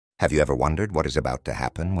Have you ever wondered what is about to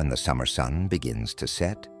happen when the summer sun begins to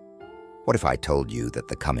set? What if I told you that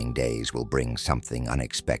the coming days will bring something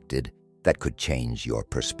unexpected that could change your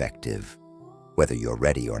perspective, whether you're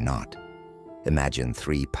ready or not? Imagine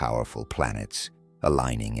three powerful planets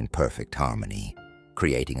aligning in perfect harmony,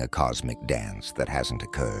 creating a cosmic dance that hasn't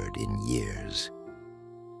occurred in years.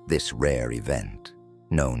 This rare event,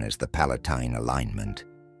 known as the Palatine alignment,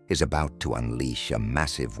 is about to unleash a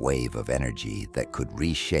massive wave of energy that could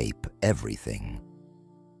reshape everything.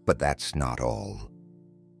 But that's not all.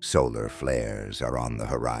 Solar flares are on the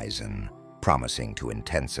horizon, promising to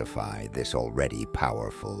intensify this already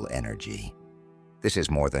powerful energy. This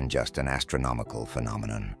is more than just an astronomical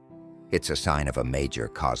phenomenon. It's a sign of a major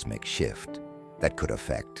cosmic shift that could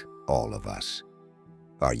affect all of us.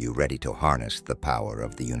 Are you ready to harness the power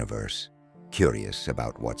of the universe? Curious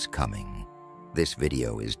about what's coming? This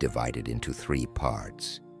video is divided into 3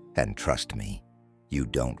 parts, and trust me, you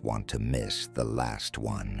don't want to miss the last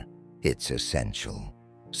one. It's essential,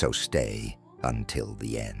 so stay until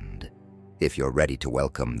the end. If you're ready to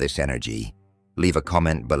welcome this energy, leave a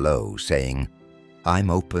comment below saying, "I'm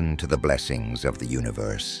open to the blessings of the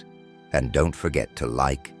universe." And don't forget to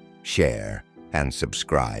like, share, and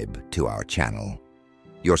subscribe to our channel.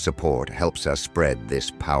 Your support helps us spread this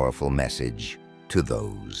powerful message to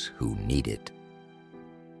those who need it.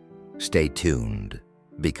 Stay tuned,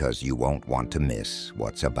 because you won't want to miss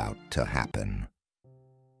what's about to happen.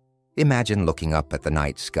 Imagine looking up at the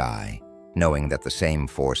night sky, knowing that the same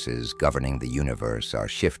forces governing the universe are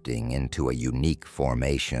shifting into a unique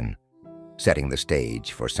formation, setting the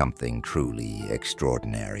stage for something truly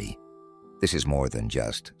extraordinary. This is more than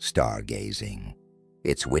just stargazing.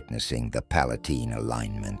 It's witnessing the Palatine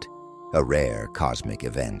alignment, a rare cosmic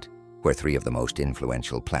event where 3 of the most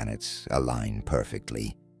influential planets align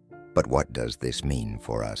perfectly. But what does this mean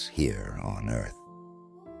for us here on Earth?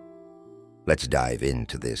 Let's dive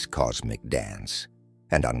into this cosmic dance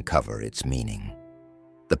and uncover its meaning.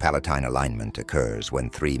 The Palatine alignment occurs when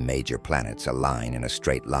 3 major planets align in a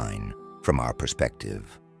straight line from our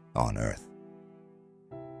perspective on Earth.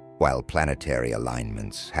 While planetary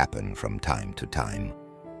alignments happen from time to time,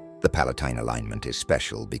 the Palatine alignment is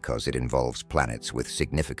special because it involves planets with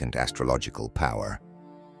significant astrological power.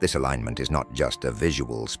 This alignment is not just a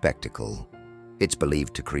visual spectacle. It's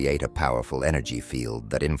believed to create a powerful energy field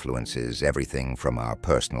that influences everything from our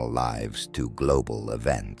personal lives to global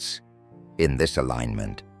events. In this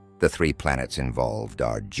alignment, the 3 planets involved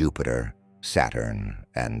are Jupiter, Saturn,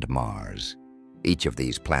 and Mars. Each of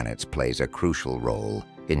these planets plays a crucial role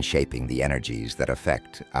in shaping the energies that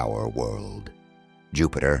affect our world.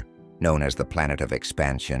 Jupiter, known as the planet of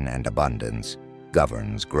expansion and abundance,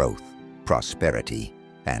 governs growth, prosperity,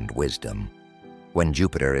 and wisdom. When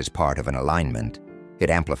Jupiter is part of an alignment,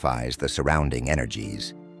 it amplifies the surrounding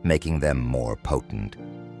energies, making them more potent.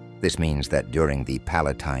 This means that during the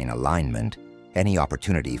Palatine alignment, any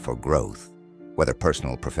opportunity for growth, whether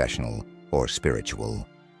personal, professional, or spiritual,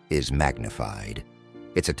 is magnified.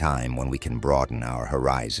 It's a time when we can broaden our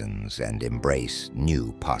horizons and embrace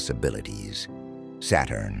new possibilities.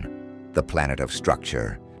 Saturn, the planet of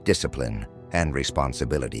structure, discipline, and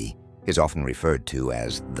responsibility, is often referred to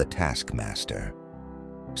as the taskmaster.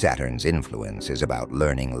 Saturn's influence is about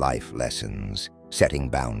learning life lessons, setting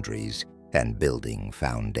boundaries, and building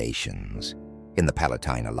foundations. In the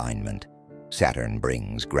Palatine alignment, Saturn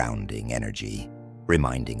brings grounding energy,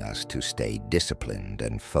 reminding us to stay disciplined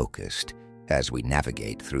and focused as we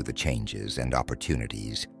navigate through the changes and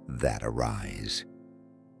opportunities that arise.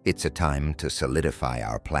 It's a time to solidify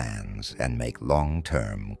our plans and make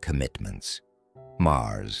long-term commitments.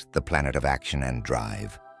 Mars, the planet of action and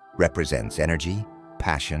drive, represents energy,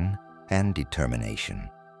 passion, and determination.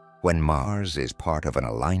 When Mars is part of an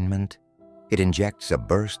alignment, it injects a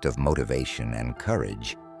burst of motivation and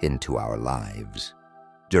courage into our lives.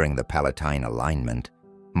 During the Palatine alignment,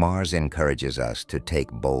 Mars encourages us to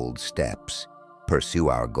take bold steps, pursue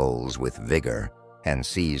our goals with vigor, and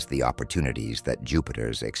seize the opportunities that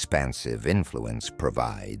Jupiter's expansive influence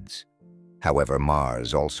provides. However,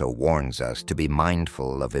 Mars also warns us to be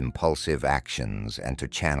mindful of impulsive actions and to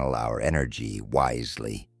channel our energy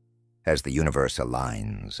wisely. As the universe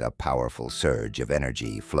aligns, a powerful surge of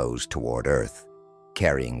energy flows toward Earth,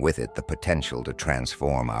 carrying with it the potential to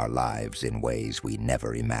transform our lives in ways we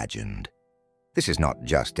never imagined. This is not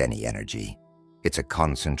just any energy. It's a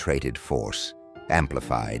concentrated force,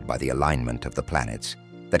 amplified by the alignment of the planets,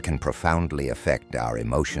 that can profoundly affect our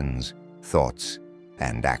emotions, thoughts,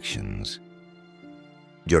 and actions.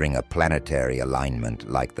 During a planetary alignment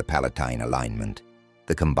like the Palatine alignment,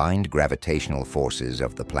 the combined gravitational forces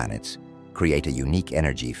of the planets create a unique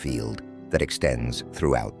energy field that extends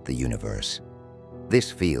throughout the universe.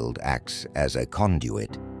 This field acts as a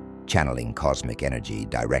conduit, channeling cosmic energy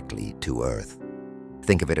directly to Earth.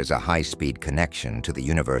 Think of it as a high-speed connection to the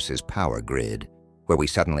universe's power grid, where we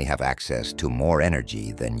suddenly have access to more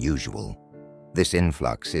energy than usual. This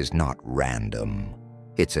influx is not random.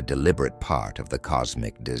 It's a deliberate part of the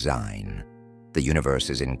cosmic design. The universe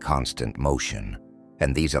is in constant motion,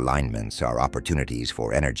 and these alignments are opportunities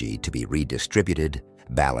for energy to be redistributed,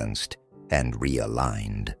 balanced, and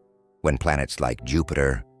realigned. When planets like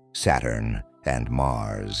Jupiter, Saturn, and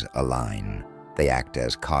Mars align, they act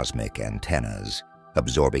as cosmic antennas,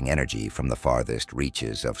 absorbing energy from the farthest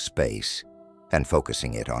reaches of space and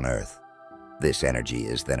focusing it on Earth. This energy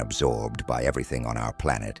is then absorbed by everything on our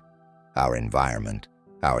planet, our environment,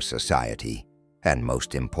 our society, and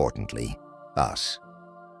most importantly, us.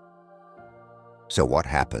 So what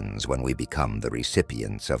happens when we become the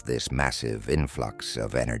recipients of this massive influx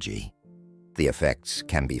of energy? The effects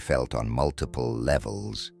can be felt on multiple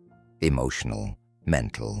levels: emotional,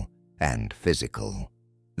 mental, and physical.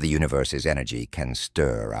 The universe's energy can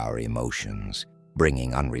stir our emotions,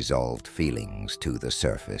 bringing unresolved feelings to the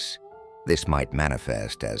surface. This might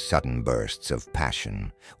manifest as sudden bursts of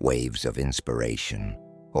passion, waves of inspiration,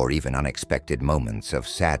 or even unexpected moments of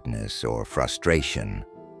sadness or frustration.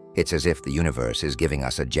 It's as if the universe is giving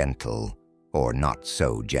us a gentle, or not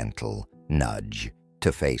so gentle, nudge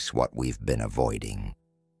to face what we've been avoiding.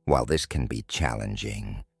 While this can be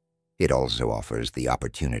challenging, it also offers the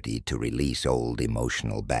opportunity to release old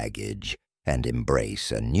emotional baggage and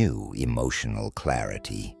embrace a new emotional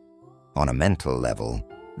clarity. On a mental level,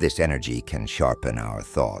 this energy can sharpen our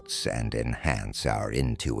thoughts and enhance our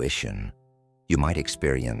intuition. You might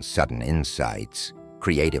experience sudden insights,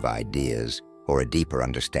 creative ideas, or a deeper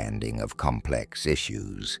understanding of complex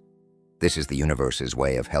issues. This is the universe's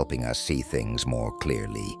way of helping us see things more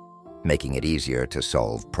clearly, making it easier to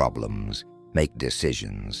solve problems, make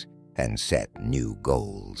decisions, and set new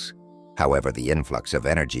goals. However, the influx of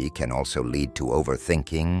energy can also lead to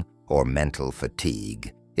overthinking or mental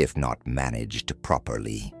fatigue if not managed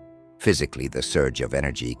properly. Physically, the surge of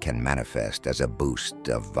energy can manifest as a boost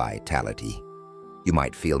of vitality. You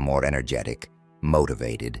might feel more energetic,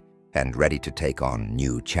 motivated, and ready to take on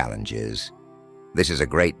new challenges. This is a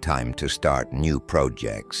great time to start new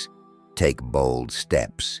projects, take bold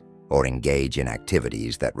steps, or engage in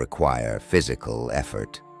activities that require physical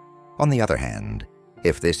effort. On the other hand,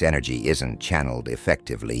 if this energy isn't channeled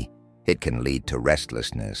effectively, it can lead to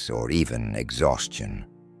restlessness or even exhaustion.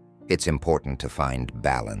 It's important to find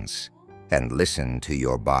balance and listen to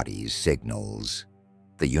your body's signals.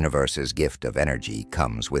 The universe's gift of energy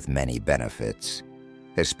comes with many benefits,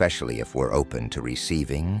 especially if we're open to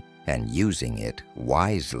receiving and using it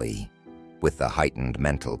wisely. With the heightened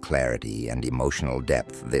mental clarity and emotional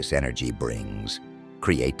depth this energy brings,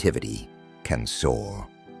 creativity can soar.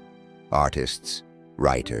 Artists,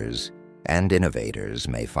 writers, and innovators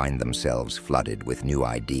may find themselves flooded with new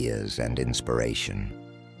ideas and inspiration.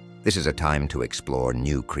 This is a time to explore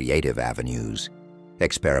new creative avenues,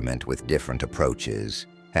 experiment with different approaches,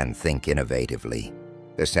 and think innovatively.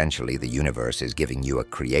 Essentially, the universe is giving you a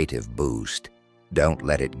creative boost. Don't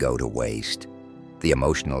let it go to waste. The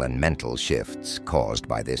emotional and mental shifts caused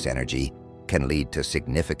by this energy can lead to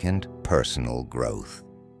significant personal growth.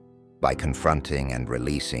 By confronting and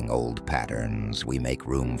releasing old patterns, we make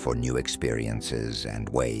room for new experiences and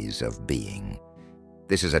ways of being.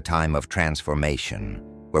 This is a time of transformation,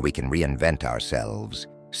 where we can reinvent ourselves,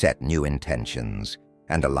 set new intentions,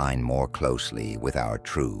 and align more closely with our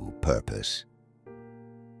true purpose.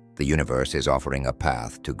 The universe is offering a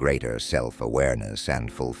path to greater self-awareness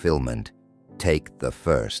and fulfillment. Take the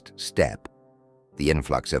first step. The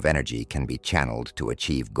influx of energy can be channeled to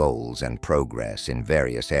achieve goals and progress in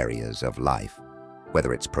various areas of life,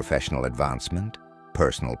 whether it's professional advancement,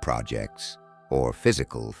 personal projects, or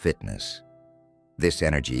physical fitness. This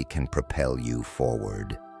energy can propel you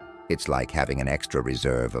forward. It's like having an extra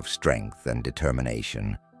reserve of strength and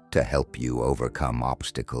determination to help you overcome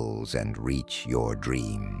obstacles and reach your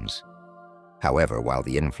dreams. However, while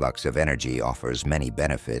the influx of energy offers many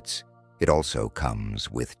benefits, it also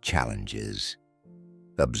comes with challenges.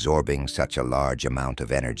 Absorbing such a large amount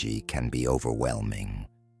of energy can be overwhelming,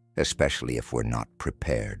 especially if we're not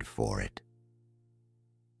prepared for it.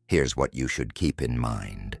 Here's what you should keep in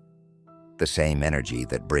mind. The same energy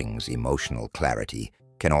that brings emotional clarity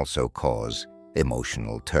can also cause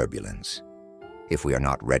emotional turbulence. If we are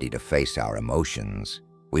not ready to face our emotions,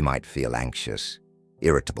 we might feel anxious,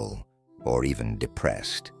 irritable, or even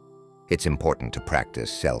depressed. It's important to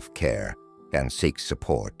practice self-care and seek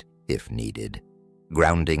support if needed.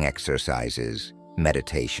 Grounding exercises,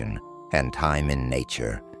 meditation, and time in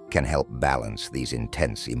nature can help balance these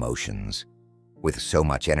intense emotions. With so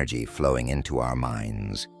much energy flowing into our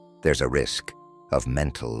minds, there's a risk of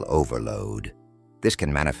mental overload. This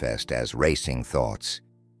can manifest as racing thoughts,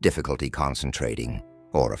 difficulty concentrating,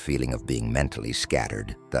 or a feeling of being mentally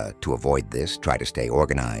scattered. To avoid this, try to stay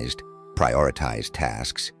organized, prioritize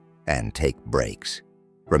tasks, and take breaks.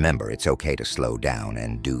 Remember, it's okay to slow down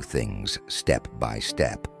and do things step by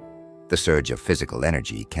step. The surge of physical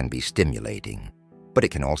energy can be stimulating, but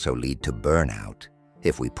it can also lead to burnout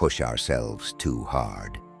if we push ourselves too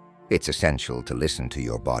hard. It's essential to listen to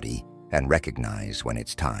your body and recognize when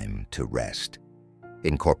it's time to rest.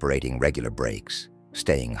 Incorporating regular breaks,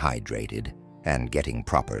 staying hydrated, and getting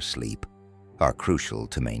proper sleep are crucial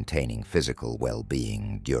to maintaining physical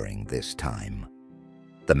well-being during this time.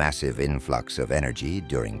 The massive influx of energy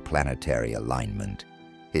during planetary alignment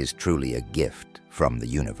is truly a gift from the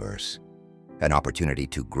universe, an opportunity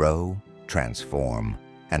to grow, transform,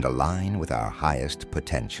 and align with our highest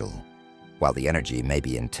potential. While the energy may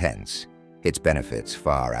be intense, its benefits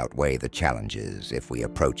far outweigh the challenges if we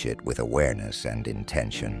approach it with awareness and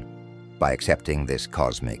intention. By accepting this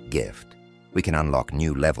cosmic gift, we can unlock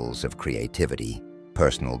new levels of creativity,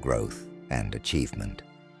 personal growth, and achievement.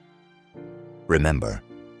 Remember,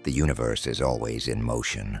 the universe is always in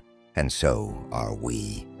motion, and so are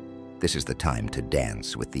we. This is the time to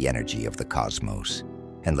dance with the energy of the cosmos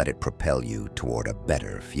and let it propel you toward a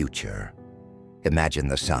better future. Imagine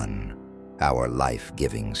the sun, our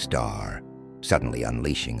life-giving star, suddenly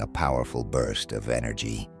unleashing a powerful burst of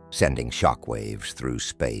energy, sending shockwaves through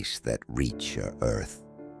space that reach Earth.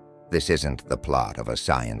 This isn't the plot of a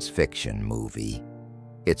science fiction movie.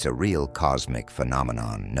 It's a real cosmic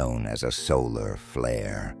phenomenon known as a solar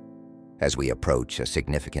flare. As we approach a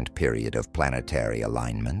significant period of planetary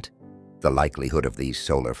alignment, the likelihood of these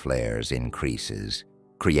solar flares increases,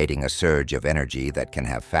 creating a surge of energy that can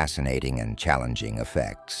have fascinating and challenging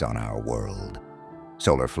effects on our world.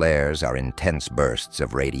 Solar flares are intense bursts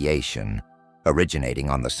of radiation originating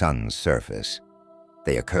on the sun's surface.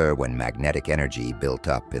 They occur when magnetic energy built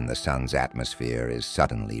up in the sun's atmosphere is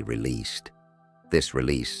suddenly released. This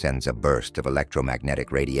release sends a burst of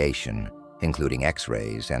electromagnetic radiation, including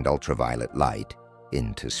X-rays and ultraviolet light,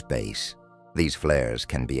 into space. These flares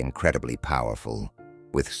can be incredibly powerful,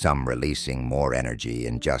 with some releasing more energy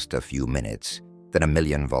in just a few minutes than a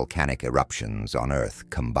million volcanic eruptions on Earth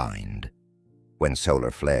combined. When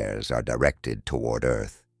solar flares are directed toward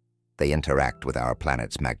Earth, they interact with our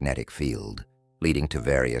planet's magnetic field, leading to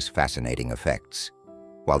various fascinating effects.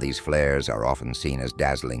 While these flares are often seen as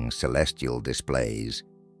dazzling celestial displays,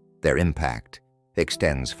 their impact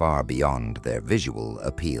extends far beyond their visual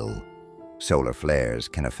appeal. Solar flares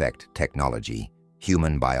can affect technology,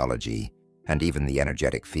 human biology, and even the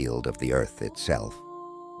energetic field of the Earth itself.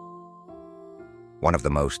 One of the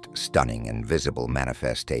most stunning and visible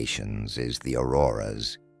manifestations is the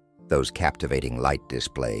auroras, those captivating light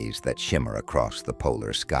displays that shimmer across the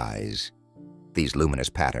polar skies. These luminous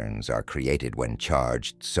patterns are created when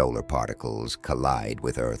charged solar particles collide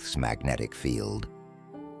with Earth's magnetic field.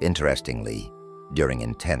 Interestingly, during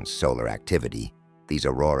intense solar activity, these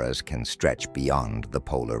auroras can stretch beyond the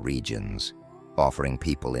polar regions, offering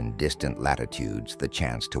people in distant latitudes the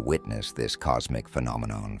chance to witness this cosmic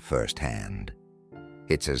phenomenon firsthand.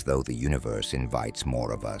 It's as though the universe invites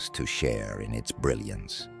more of us to share in its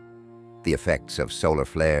brilliance. The effects of solar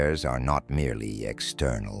flares are not merely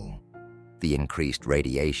external. The increased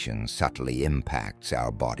radiation subtly impacts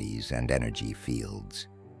our bodies and energy fields.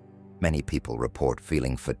 Many people report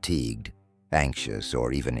feeling fatigued, anxious,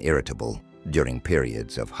 or even irritable during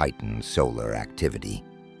periods of heightened solar activity.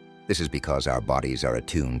 This is because our bodies are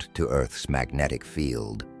attuned to Earth's magnetic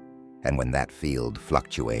field, and when that field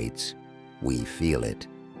fluctuates, we feel it.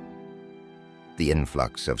 The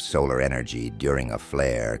influx of solar energy during a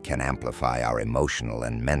flare can amplify our emotional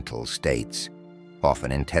and mental states,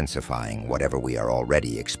 often intensifying whatever we are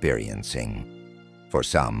already experiencing. For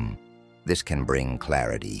some, this can bring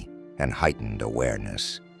clarity and heightened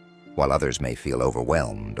awareness, while others may feel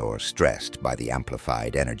overwhelmed or stressed by the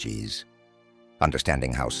amplified energies.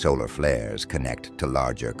 Understanding how solar flares connect to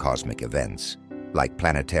larger cosmic events, like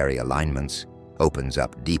planetary alignments, opens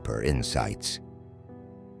up deeper insights.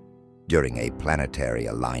 During a planetary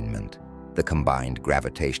alignment, the combined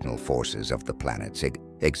gravitational forces of the planets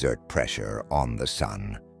exert pressure on the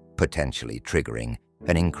sun, potentially triggering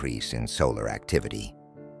an increase in solar activity.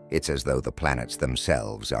 It's as though the planets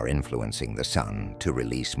themselves are influencing the sun to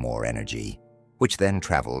release more energy, which then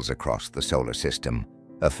travels across the solar system,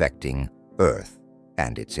 affecting Earth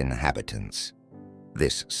and its inhabitants.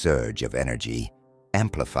 This surge of energy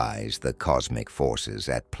amplifies the cosmic forces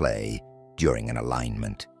at play during an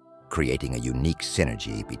alignment, creating a unique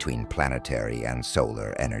synergy between planetary and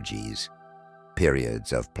solar energies.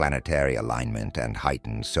 Periods of planetary alignment and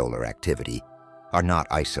heightened solar activity are not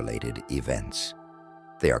isolated events.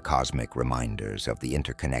 They are cosmic reminders of the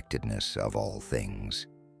interconnectedness of all things.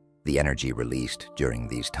 The energy released during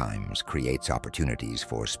these times creates opportunities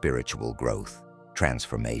for spiritual growth,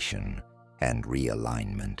 transformation, and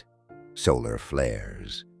realignment. Solar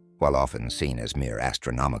flares, while often seen as mere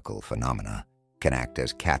astronomical phenomena, can act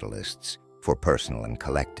as catalysts for personal and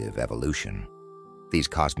collective evolution. These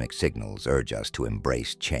cosmic signals urge us to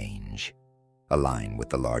embrace change, align with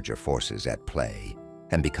the larger forces at play,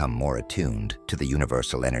 and become more attuned to the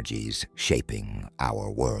universal energies shaping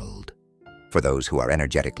our world. For those who are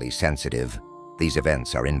energetically sensitive, these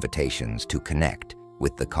events are invitations to connect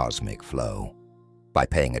with the cosmic flow. By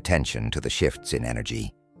paying attention to the shifts in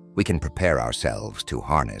energy, we can prepare ourselves to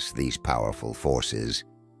harness these powerful forces,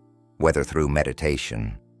 whether through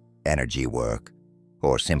meditation, energy work,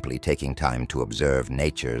 or simply taking time to observe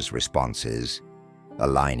nature's responses.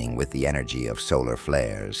 Aligning with the energy of solar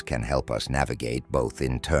flares can help us navigate both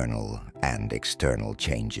internal and external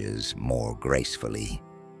changes more gracefully.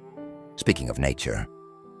 Speaking of nature,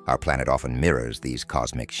 our planet often mirrors these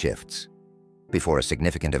cosmic shifts. Before a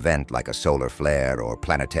significant event like a solar flare or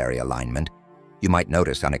planetary alignment, you might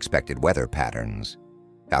notice unexpected weather patterns,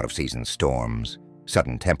 out-of-season storms,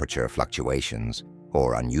 sudden temperature fluctuations,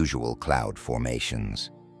 or unusual cloud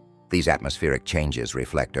formations. These atmospheric changes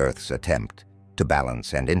reflect Earth's attempt to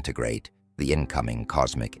balance and integrate the incoming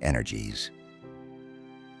cosmic energies.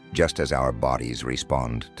 Just as our bodies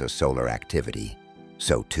respond to solar activity,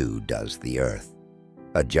 so too does the Earth,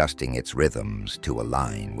 adjusting its rhythms to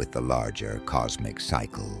align with the larger cosmic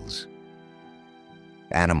cycles.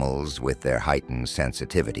 Animals, with their heightened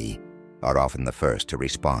sensitivity, are often the first to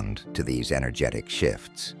respond to these energetic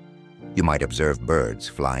shifts. You might observe birds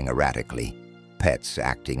flying erratically, pets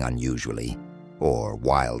acting unusually, or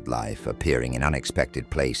wildlife appearing in unexpected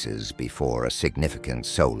places before a significant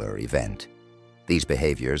solar event. These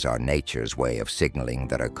behaviors are nature's way of signaling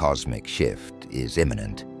that a cosmic shift is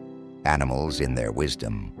imminent. Animals, in their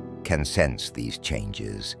wisdom, can sense these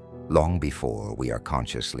changes long before we are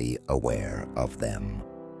consciously aware of them.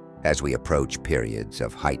 As we approach periods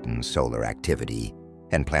of heightened solar activity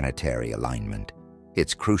and planetary alignment,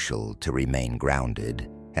 it's crucial to remain grounded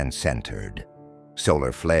and centered.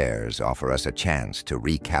 Solar flares offer us a chance to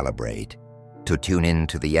recalibrate, to tune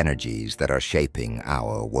into the energies that are shaping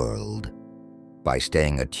our world. By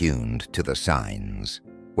staying attuned to the signs,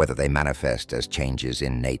 whether they manifest as changes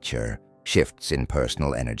in nature, shifts in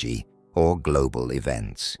personal energy, or global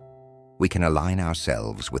events, we can align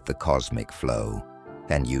ourselves with the cosmic flow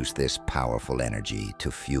and use this powerful energy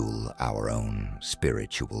to fuel our own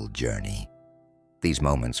spiritual journey. These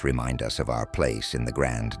moments remind us of our place in the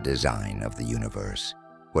grand design of the universe,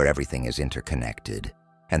 where everything is interconnected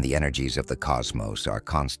and the energies of the cosmos are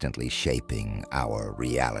constantly shaping our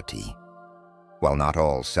reality. While not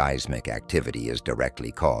all seismic activity is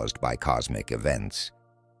directly caused by cosmic events,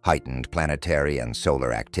 heightened planetary and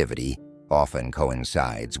solar activity often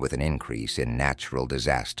coincides with an increase in natural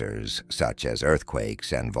disasters such as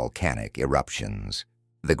earthquakes and volcanic eruptions.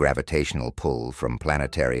 The gravitational pull from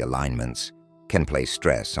planetary alignments can place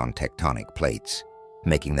stress on tectonic plates,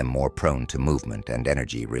 making them more prone to movement and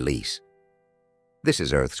energy release. This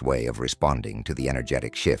is Earth's way of responding to the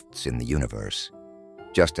energetic shifts in the universe.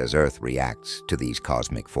 Just as Earth reacts to these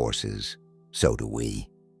cosmic forces, so do we.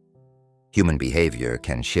 Human behavior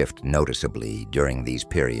can shift noticeably during these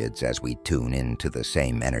periods as we tune into the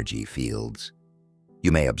same energy fields.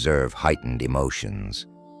 You may observe heightened emotions,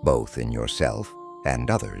 both in yourself and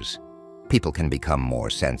others. People can become more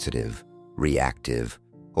sensitive, reactive,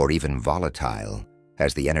 or even volatile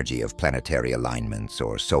as the energy of planetary alignments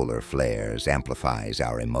or solar flares amplifies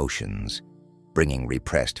our emotions, bringing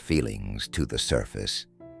repressed feelings to the surface.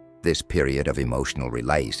 This period of emotional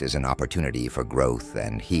release is an opportunity for growth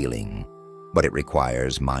and healing, but it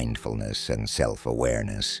requires mindfulness and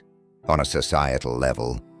self-awareness. On a societal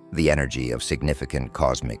level, the energy of significant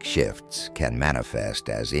cosmic shifts can manifest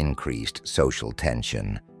as increased social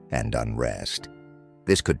tension and unrest.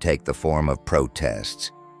 This could take the form of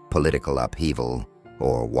protests, political upheaval,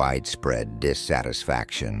 or widespread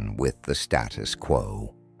dissatisfaction with the status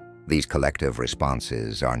quo. These collective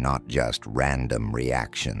responses are not just random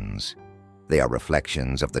reactions. They are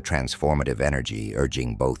reflections of the transformative energy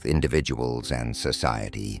urging both individuals and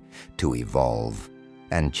society to evolve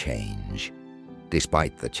and change.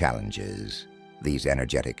 Despite the challenges, these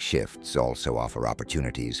energetic shifts also offer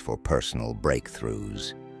opportunities for personal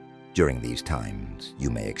breakthroughs. During these times, you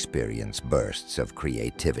may experience bursts of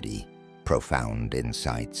creativity, profound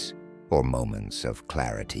insights, or moments of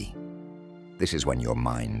clarity. This is when your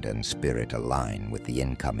mind and spirit align with the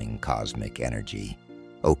incoming cosmic energy,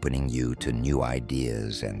 opening you to new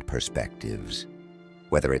ideas and perspectives.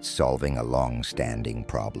 Whether it's solving a long-standing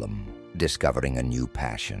problem, discovering a new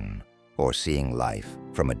passion, or seeing life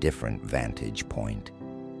from a different vantage point,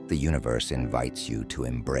 the universe invites you to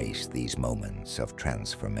embrace these moments of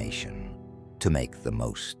transformation. To make the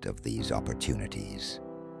most of these opportunities,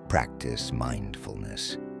 practice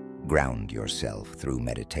mindfulness. Ground yourself through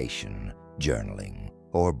meditation, journaling,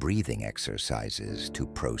 or breathing exercises to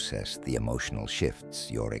process the emotional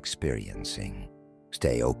shifts you're experiencing.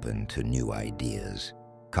 Stay open to new ideas.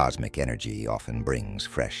 Cosmic energy often brings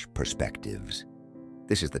fresh perspectives.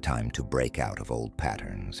 This is the time to break out of old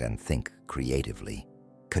patterns and think creatively.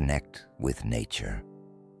 Connect with nature.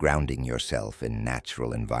 Grounding yourself in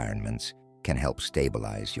natural environments can help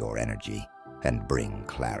stabilize your energy and bring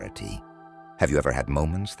clarity. Have you ever had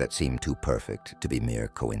moments that seem too perfect to be mere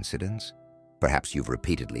coincidence? Perhaps you've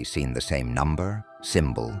repeatedly seen the same number,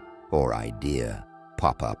 symbol, or idea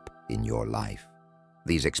pop up in your life.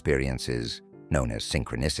 These experiences, known as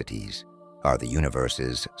synchronicities, are the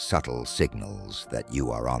universe's subtle signals that you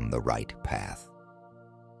are on the right path.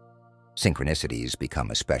 Synchronicities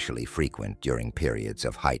become especially frequent during periods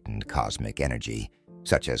of heightened cosmic energy,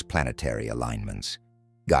 such as planetary alignments,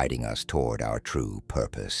 guiding us toward our true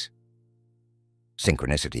purpose.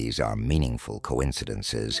 Synchronicities are meaningful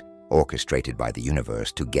coincidences orchestrated by the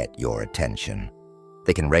universe to get your attention.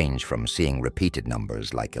 They can range from seeing repeated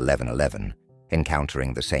numbers like 1111,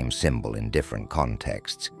 encountering the same symbol in different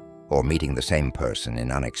contexts, or meeting the same person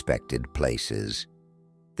in unexpected places.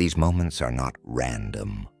 These moments are not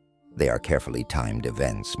random. They are carefully timed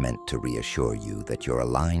events meant to reassure you that you're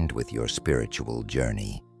aligned with your spiritual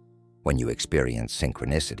journey. When you experience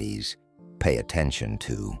synchronicities, pay attention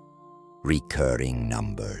to recurring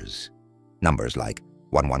numbers. Numbers like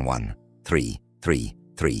 111,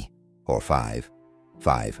 333, or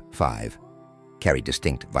 555 carry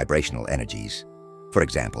distinct vibrational energies. For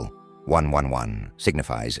example, 111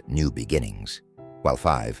 signifies new beginnings, while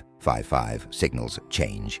 555 signals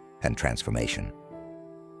change and transformation.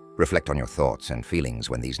 Reflect on your thoughts and feelings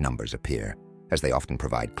when these numbers appear, as they often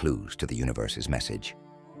provide clues to the universe's message.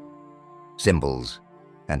 Symbols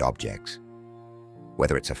and objects.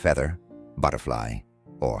 Whether it's a feather, butterfly,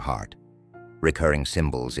 or heart, recurring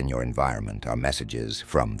symbols in your environment are messages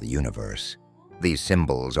from the universe. These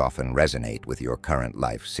symbols often resonate with your current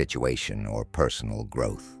life situation or personal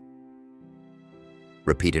growth.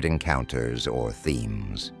 Repeated encounters or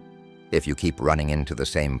themes. If you keep running into the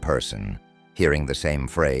same person, hearing the same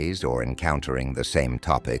phrase, or encountering the same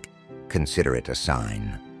topic, consider it a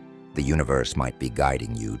sign. The universe might be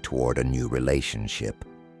guiding you toward a new relationship,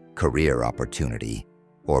 career opportunity,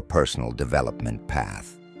 or personal development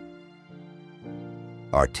path.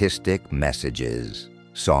 Artistic messages,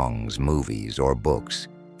 songs, movies, or books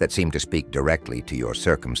that seem to speak directly to your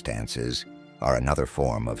circumstances are another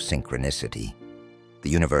form of synchronicity. The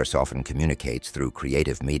universe often communicates through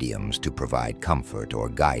creative mediums to provide comfort or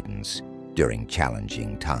guidance during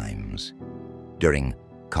challenging times. During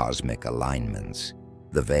cosmic alignments,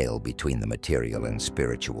 the veil between the material and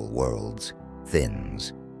spiritual worlds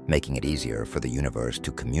thins, making it easier for the universe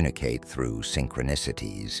to communicate through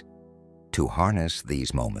synchronicities. To harness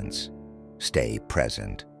these moments, stay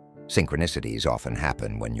present. Synchronicities often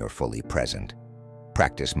happen when you're fully present.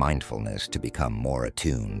 Practice mindfulness to become more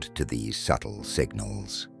attuned to these subtle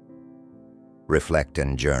signals. Reflect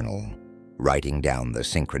and journal. Writing down the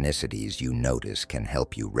synchronicities you notice can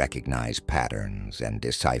help you recognize patterns and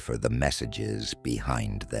decipher the messages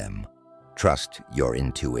behind them. Trust your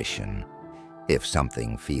intuition. If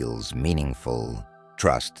something feels meaningful,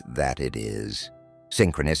 trust that it is.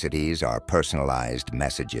 Synchronicities are personalized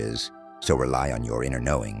messages, so rely on your inner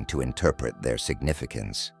knowing to interpret their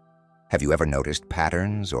significance. Have you ever noticed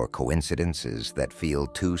patterns or coincidences that feel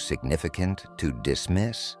too significant to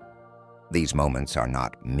dismiss? These moments are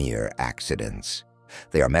not mere accidents.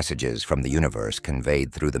 They are messages from the universe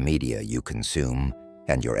conveyed through the media you consume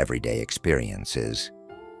and your everyday experiences.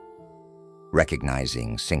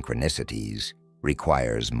 Recognizing synchronicities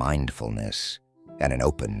requires mindfulness and an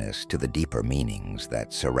openness to the deeper meanings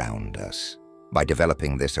that surround us. By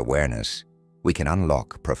developing this awareness, we can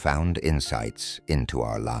unlock profound insights into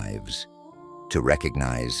our lives. To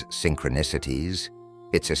recognize synchronicities,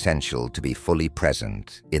 it's essential to be fully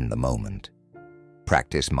present in the moment.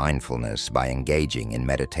 Practice mindfulness by engaging in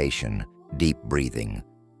meditation, deep breathing,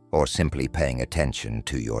 or simply paying attention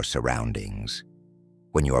to your surroundings.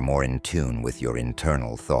 When you are more in tune with your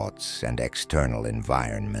internal thoughts and external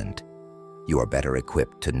environment, you are better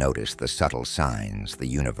equipped to notice the subtle signs the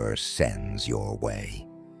universe sends your way.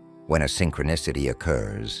 When a synchronicity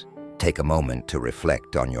occurs, take a moment to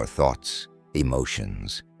reflect on your thoughts,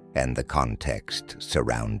 emotions, and the context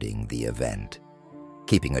surrounding the event.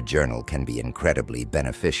 Keeping a journal can be incredibly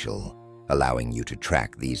beneficial, allowing you to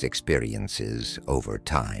track these experiences over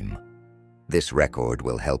time. This record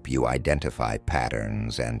will help you identify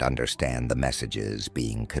patterns and understand the messages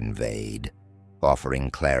being conveyed,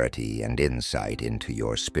 offering clarity and insight into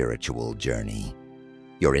your spiritual journey.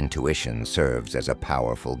 Your intuition serves as a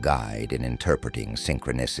powerful guide in interpreting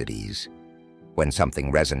synchronicities. When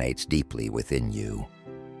something resonates deeply within you,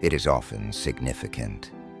 it is often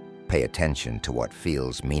significant. Pay attention to what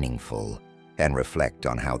feels meaningful and reflect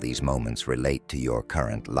on how these moments relate to your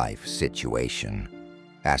current life situation.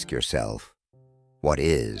 Ask yourself, what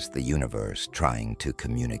is the universe trying to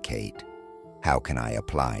communicate? How can I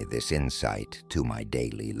apply this insight to my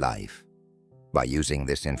daily life? By using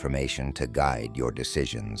this information to guide your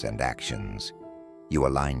decisions and actions, you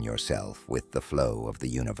align yourself with the flow of the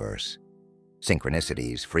universe.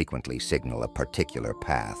 Synchronicities frequently signal a particular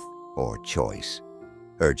path or choice,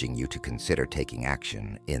 urging you to consider taking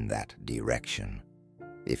action in that direction.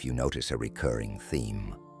 If you notice a recurring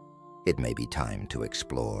theme, it may be time to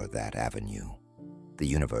explore that avenue. The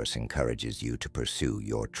universe encourages you to pursue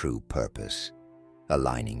your true purpose,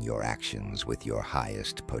 aligning your actions with your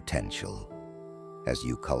highest potential. As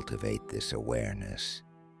you cultivate this awareness,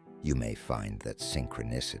 you may find that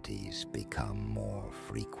synchronicities become more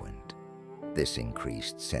frequent. This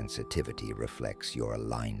increased sensitivity reflects your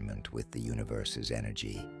alignment with the universe's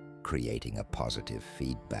energy, creating a positive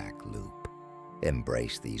feedback loop.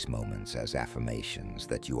 Embrace these moments as affirmations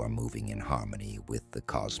that you are moving in harmony with the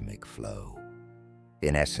cosmic flow.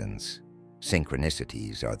 In essence,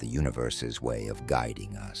 synchronicities are the universe's way of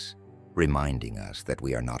guiding us, reminding us that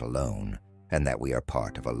we are not alone and that we are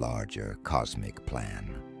part of a larger cosmic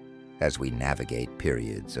plan. As we navigate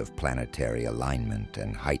periods of planetary alignment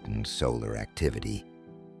and heightened solar activity,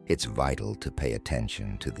 it's vital to pay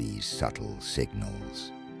attention to these subtle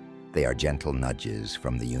signals. They are gentle nudges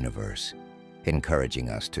from the universe, encouraging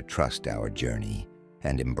us to trust our journey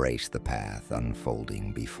and embrace the path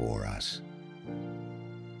unfolding before us.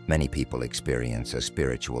 Many people experience a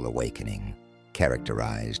spiritual awakening,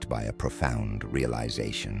 characterized by a profound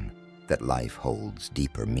realization that life holds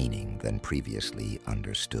deeper meaning than previously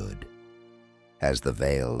understood. As the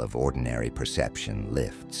veil of ordinary perception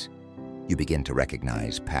lifts, you begin to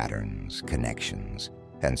recognize patterns, connections,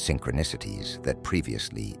 and synchronicities that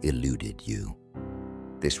previously eluded you.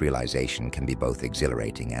 This realization can be both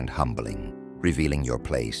exhilarating and humbling, revealing your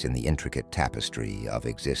place in the intricate tapestry of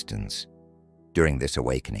existence. During this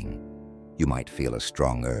awakening, you might feel a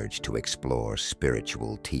strong urge to explore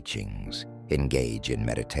spiritual teachings, engage in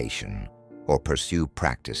meditation, or pursue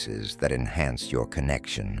practices that enhance your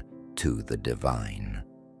connection to the divine.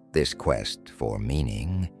 This quest for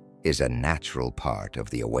meaning is a natural part of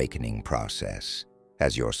the awakening process,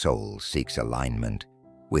 as your soul seeks alignment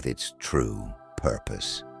with its true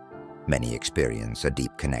purpose. Many experience a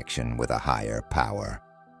deep connection with a higher power,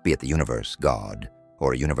 be it the universe, God,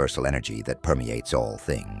 or a universal energy that permeates all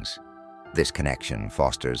things. This connection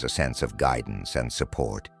fosters a sense of guidance and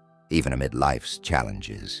support, even amid life's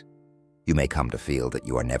challenges. You may come to feel that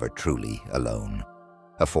you are never truly alone.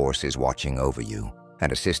 A force is watching over you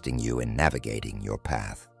and assisting you in navigating your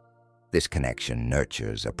path. This connection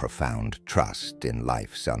nurtures a profound trust in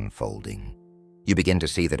life's unfolding. You begin to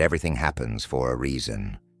see that everything happens for a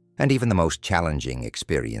reason, and even the most challenging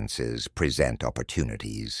experiences present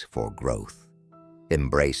opportunities for growth.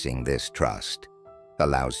 Embracing this trust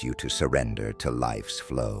allows you to surrender to life's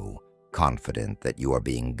flow, confident that you are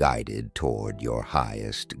being guided toward your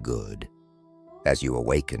highest good. As you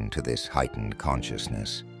awaken to this heightened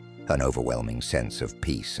consciousness, an overwhelming sense of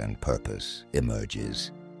peace and purpose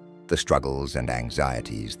emerges. The struggles and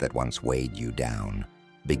anxieties that once weighed you down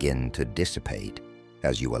begin to dissipate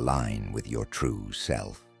as you align with your true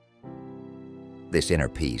self. This inner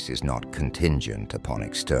peace is not contingent upon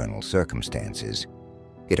external circumstances.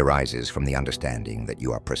 It arises from the understanding that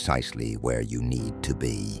you are precisely where you need to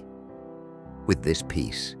be. With this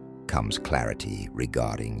peace comes clarity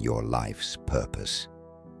regarding your life's purpose.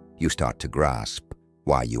 You start to grasp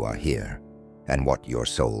why you are here and what your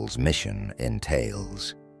soul's mission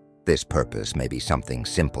entails. This purpose may be something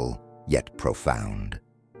simple yet profound,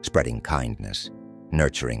 spreading kindness,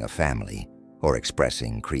 nurturing a family, or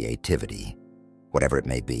expressing creativity. Whatever it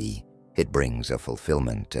may be, it brings a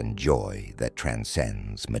fulfillment and joy that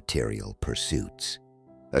transcends material pursuits.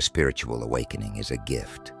 A spiritual awakening is a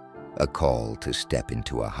gift, a call to step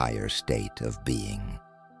into a higher state of being.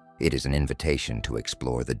 It is an invitation to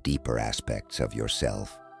explore the deeper aspects of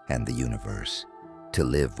yourself and the universe, to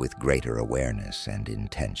live with greater awareness and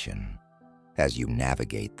intention. As you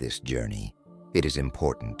navigate this journey, it is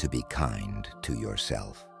important to be kind to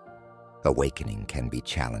yourself. Awakening can be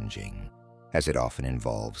challenging, as it often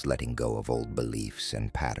involves letting go of old beliefs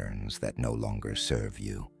and patterns that no longer serve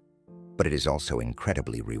you. But it is also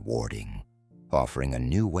incredibly rewarding, offering a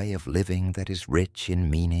new way of living that is rich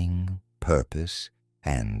in meaning, purpose,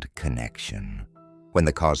 and connection. When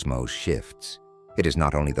the cosmos shifts, it is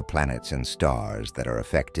not only the planets and stars that are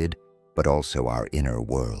affected, but also our inner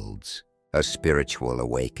worlds. A spiritual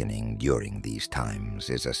awakening during these times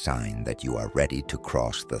is a sign that you are ready to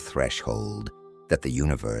cross the threshold that the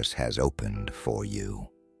universe has opened for you.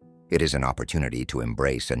 It is an opportunity to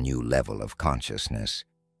embrace a new level of consciousness,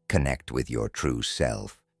 connect with your true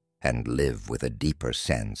self, and live with a deeper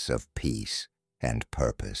sense of peace and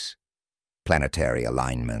purpose. Planetary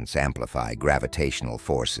alignments amplify gravitational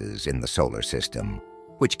forces in the solar system,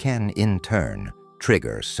 which can, in turn,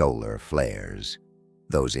 trigger solar flares,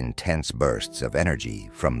 those intense bursts of energy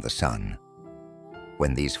from the sun.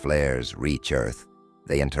 When these flares reach Earth,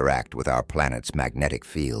 they interact with our planet's magnetic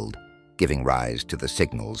field, giving rise to the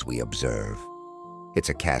signals we observe. It's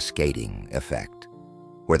a cascading effect,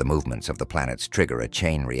 where the movements of the planets trigger a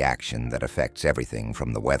chain reaction that affects everything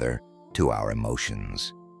from the weather to our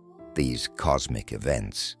emotions. These cosmic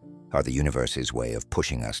events are the universe's way of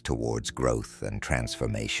pushing us towards growth and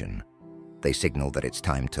transformation. They signal that it's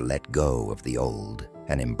time to let go of the old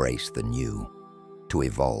and embrace the new, to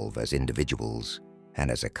evolve as individuals and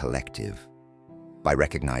as a collective. By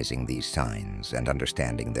recognizing these signs and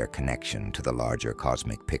understanding their connection to the larger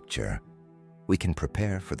cosmic picture, we can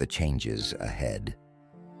prepare for the changes ahead.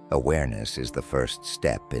 Awareness is the first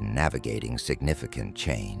step in navigating significant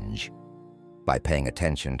change. By paying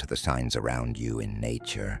attention to the signs around you in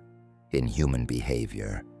nature, in human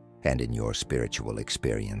behavior, and in your spiritual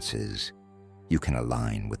experiences, you can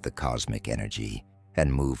align with the cosmic energy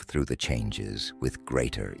and move through the changes with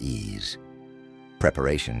greater ease.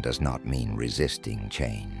 Preparation does not mean resisting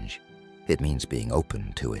change. It means being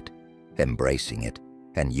open to it, embracing it,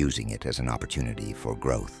 and using it as an opportunity for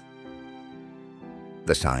growth.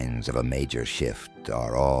 The signs of a major shift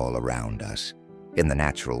are all around us, in the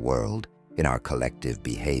natural world, in our collective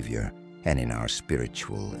behavior, and in our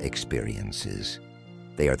spiritual experiences.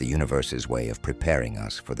 They are the universe's way of preparing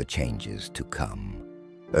us for the changes to come,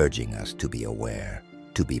 urging us to be aware,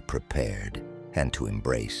 to be prepared, and to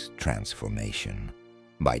embrace transformation.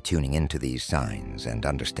 By tuning into these signs and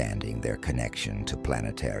understanding their connection to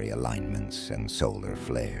planetary alignments and solar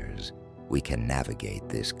flares, we can navigate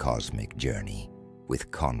this cosmic journey with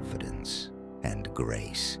confidence and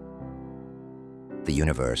grace. The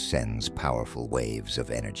universe sends powerful waves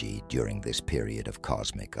of energy during this period of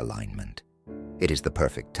cosmic alignment. It is the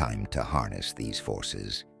perfect time to harness these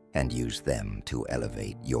forces and use them to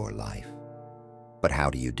elevate your life. But how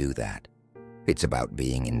do you do that? It's about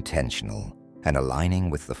being intentional and aligning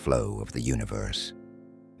with the flow of the universe.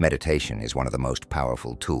 Meditation is one of the most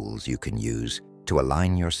powerful tools you can use to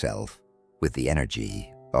align yourself with the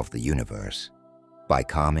energy of the universe. By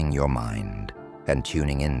calming your mind and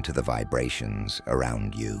tuning into the vibrations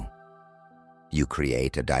around you, you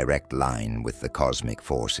create a direct line with the cosmic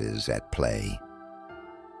forces at play.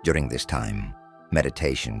 During this time,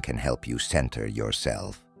 meditation can help you center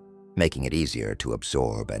yourself, making it easier to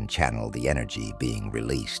absorb and channel the energy being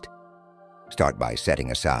released. Start by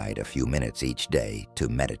setting aside a few minutes each day to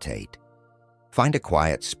meditate. Find a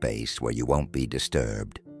quiet space where you won't be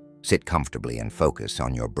disturbed. Sit comfortably and focus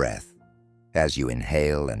on your breath. As you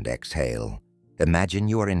inhale and exhale, imagine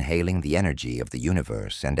you are inhaling the energy of the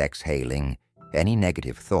universe and exhaling any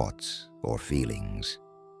negative thoughts or feelings.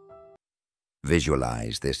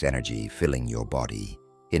 Visualize this energy filling your body,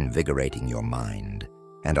 invigorating your mind,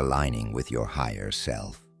 and aligning with your higher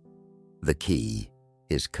self. The key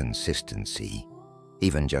is consistency.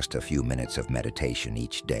 Even just a few minutes of meditation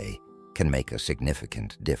each day can make a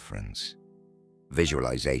significant difference.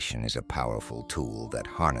 Visualization is a powerful tool that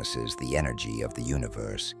harnesses the energy of the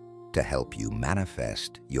universe to help you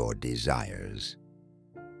manifest your desires.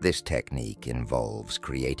 This technique involves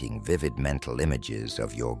creating vivid mental images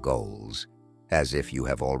of your goals, as if you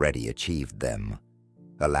have already achieved them,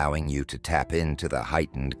 allowing you to tap into the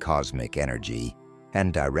heightened cosmic energy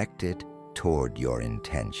and direct it toward your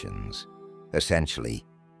intentions. Essentially,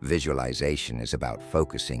 visualization is about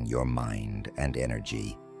focusing your mind and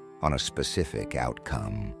energy on a specific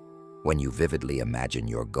outcome. When you vividly imagine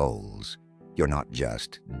your goals, you're not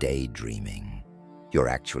just daydreaming. You're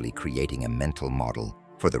actually creating a mental model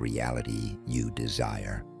for the reality you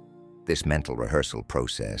desire. This mental rehearsal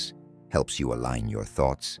process helps you align your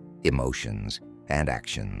thoughts, emotions, and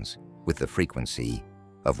actions with the frequency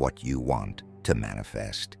of what you want to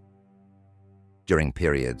manifest. During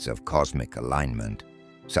periods of cosmic alignment,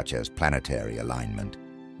 such as planetary alignment,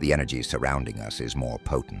 the energy surrounding us is more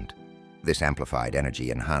potent. This amplified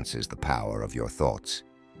energy enhances the power of your thoughts,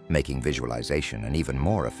 making visualization an even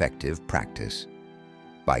more effective practice.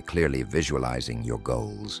 By clearly visualizing your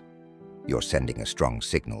goals, you're sending a strong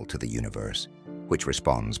signal to the universe, which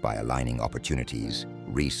responds by aligning opportunities,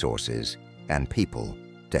 resources, and people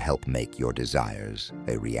to help make your desires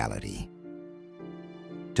a reality.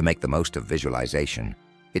 To make the most of visualization,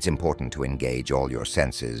 it's important to engage all your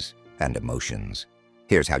senses and emotions.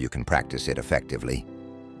 Here's how you can practice it effectively.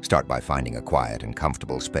 Start by finding a quiet and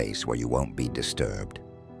comfortable space where you won't be disturbed.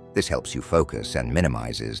 This helps you focus and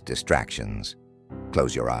minimizes distractions.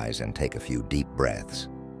 Close your eyes and take a few deep breaths.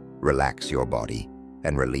 Relax your body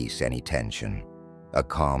and release any tension. A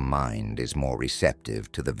calm mind is more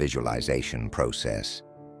receptive to the visualization process.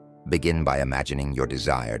 Begin by imagining your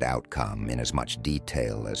desired outcome in as much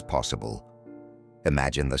detail as possible.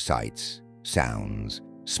 Imagine the sights, sounds,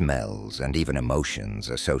 smells, and even emotions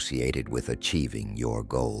associated with achieving your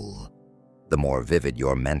goal. The more vivid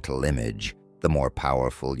your mental image, the more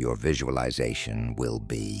powerful your visualization will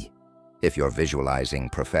be. If you're visualizing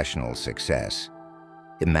professional success,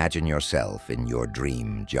 imagine yourself in your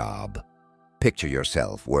dream job. Picture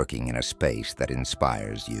yourself working in a space that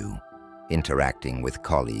inspires you, interacting with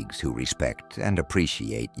colleagues who respect and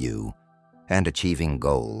appreciate you, and achieving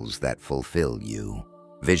goals that fulfill you.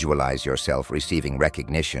 Visualize yourself receiving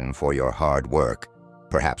recognition for your hard work,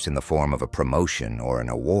 perhaps in the form of a promotion or an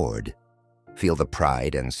award. Feel the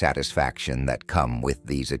pride and satisfaction that come with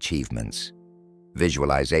these achievements.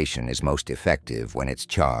 Visualization is most effective when it's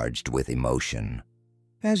charged with emotion.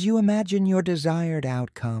 As you imagine your desired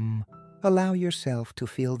outcome, allow yourself to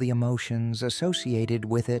feel the emotions associated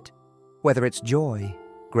with it, whether it's joy,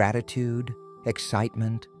 gratitude,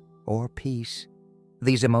 excitement, or peace.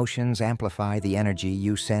 These emotions amplify the energy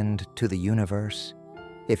you send to the universe.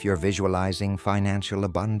 If you're visualizing financial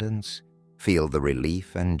abundance, feel the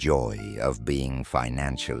relief and joy of being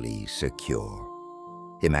financially secure.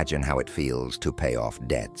 Imagine how it feels to pay off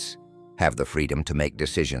debts, have the freedom to make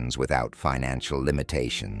decisions without financial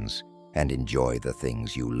limitations, and enjoy the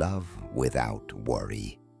things you love without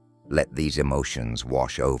worry. Let these emotions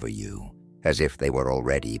wash over you as if they were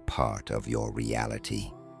already part of your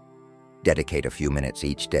reality. Dedicate a few minutes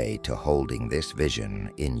each day to holding this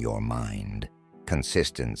vision in your mind.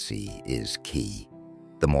 Consistency is key.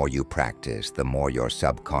 The more you practice, the more your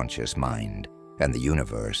subconscious mind and the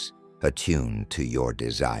universe attune to your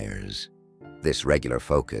desires. This regular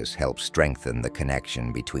focus helps strengthen the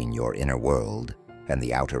connection between your inner world and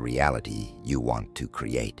the outer reality you want to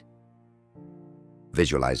create.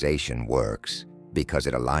 Visualization works because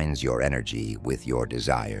it aligns your energy with your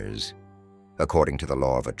desires. According to the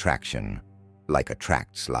law of attraction, like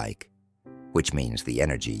attracts like, which means the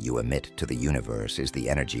energy you emit to the universe is the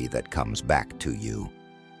energy that comes back to you.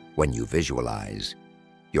 When you visualize,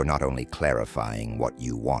 you're not only clarifying what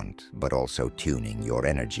you want, but also tuning your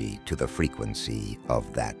energy to the frequency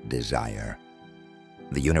of that desire.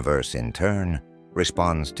 The universe, in turn,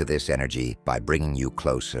 responds to this energy by bringing you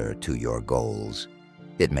closer to your goals.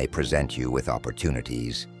 It may present you with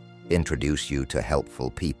opportunities, introduce you to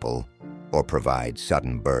helpful people, or provide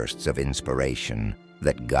sudden bursts of inspiration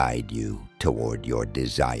that guide you toward your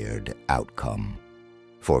desired outcome.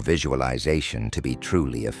 For visualization to be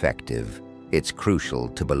truly effective, it's crucial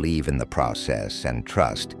to believe in the process and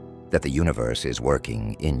trust that the universe is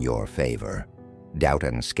working in your favor. Doubt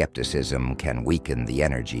and skepticism can weaken the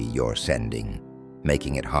energy you're sending,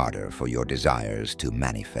 making it harder for your desires to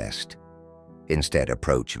manifest. Instead,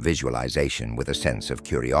 approach visualization with a sense of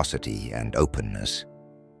curiosity and openness.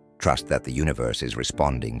 Trust that the universe is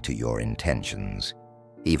responding to your intentions,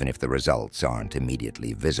 even if the results aren't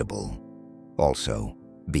immediately visible. Also,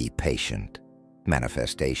 be patient.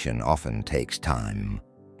 Manifestation often takes time,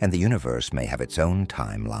 and the universe may have its own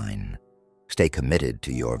timeline. Stay committed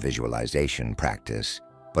to your visualization practice,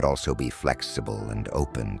 but also be flexible and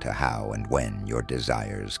open to how and when your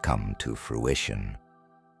desires come to fruition.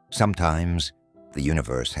 Sometimes, the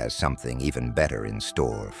universe has something even better in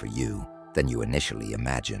store for you than you initially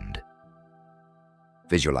imagined.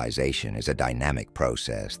 Visualization is a dynamic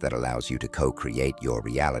process that allows you to co-create your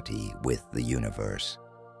reality with the universe.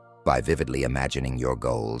 By vividly imagining your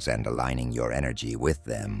goals and aligning your energy with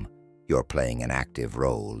them, you're playing an active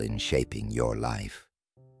role in shaping your life.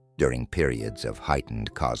 During periods of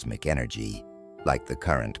heightened cosmic energy, Like the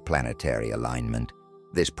current planetary alignment,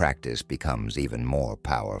 this practice becomes even more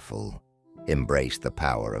powerful. Embrace the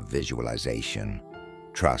power of visualization,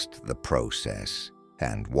 trust the process,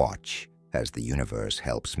 and watch as the universe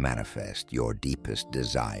helps manifest your deepest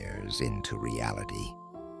desires into reality.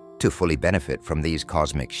 To fully benefit from these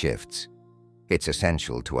cosmic shifts, it's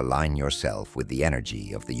essential to align yourself with the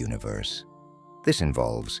energy of the universe. This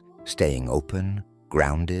involves staying open,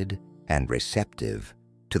 grounded, and receptive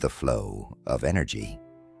to the flow of energy.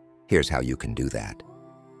 Here's how you can do that.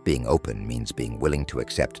 Being open means being willing to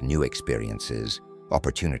accept new experiences,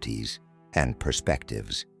 opportunities, and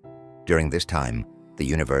perspectives. During this time, the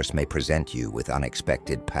universe may present you with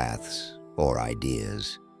unexpected paths or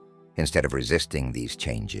ideas. Instead of resisting these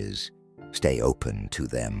changes, stay open to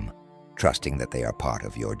them, trusting that they are part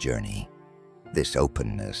of your journey. This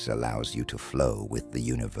openness allows you to flow with the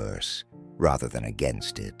universe rather than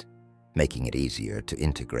against it, making it easier to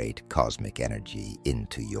integrate cosmic energy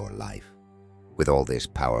into your life. With all this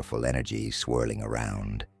powerful energy swirling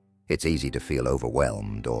around, it's easy to feel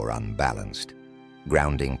overwhelmed or unbalanced.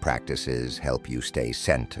 Grounding practices help you stay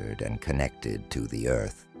centered and connected to the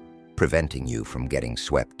earth, preventing you from getting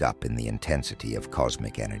swept up in the intensity of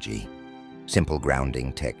cosmic energy. Simple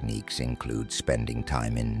grounding techniques include spending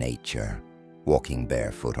time in nature, walking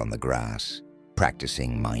barefoot on the grass,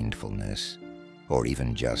 practicing mindfulness, or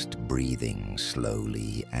even just breathing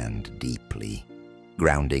slowly and deeply.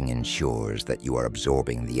 Grounding ensures that you are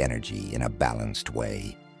absorbing the energy in a balanced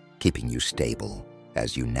way, keeping you stable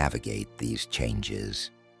as you navigate these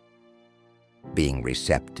changes. Being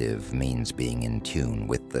receptive means being in tune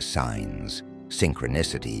with the signs,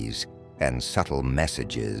 synchronicities, and subtle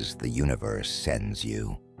messages the universe sends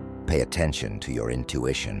you. Pay attention to your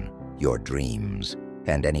intuition, your dreams,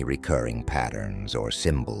 and any recurring patterns or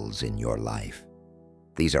symbols in your life.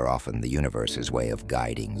 These are often the universe's way of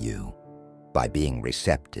guiding you. By being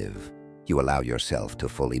receptive, you allow yourself to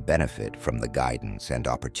fully benefit from the guidance and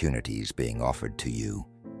opportunities being offered to you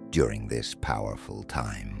during this powerful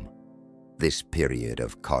time. This period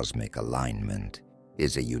of cosmic alignment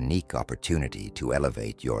is a unique opportunity to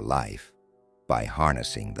elevate your life by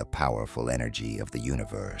harnessing the powerful energy of the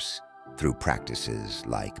universe through practices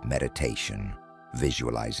like meditation,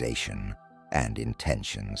 visualization, and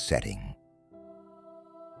intention setting.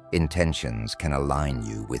 Intentions can align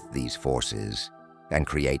you with these forces and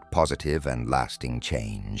create positive and lasting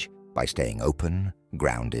change by staying open,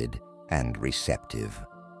 grounded, and receptive.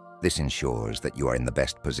 This ensures that you are in the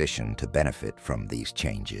best position to benefit from these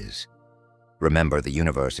changes. Remember, the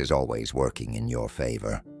universe is always working in your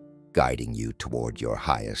favor, guiding you toward your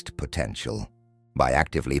highest potential. By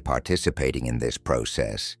actively participating in this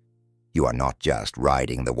process, you are not just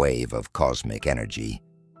riding the wave of cosmic energy,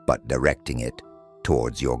 but directing it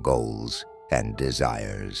towards your goals and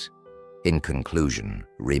desires. In conclusion,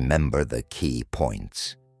 remember the key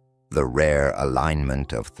points: the rare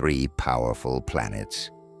alignment of 3 powerful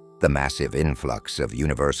planets, the massive influx of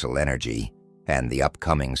universal energy, and the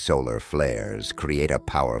upcoming solar flares create a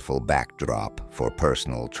powerful backdrop for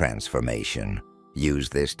personal transformation. Use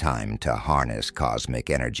this time to harness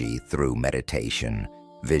cosmic energy through meditation,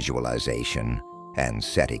 visualization, and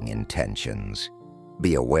setting intentions.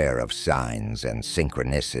 Be aware of signs and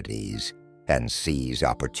synchronicities and seize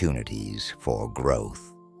opportunities for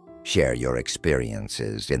growth. Share your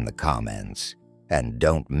experiences in the comments, and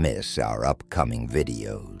don't miss our upcoming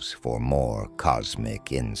videos for more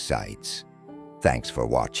cosmic insights. Thanks for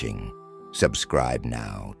watching. Subscribe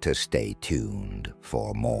now to stay tuned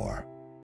for more.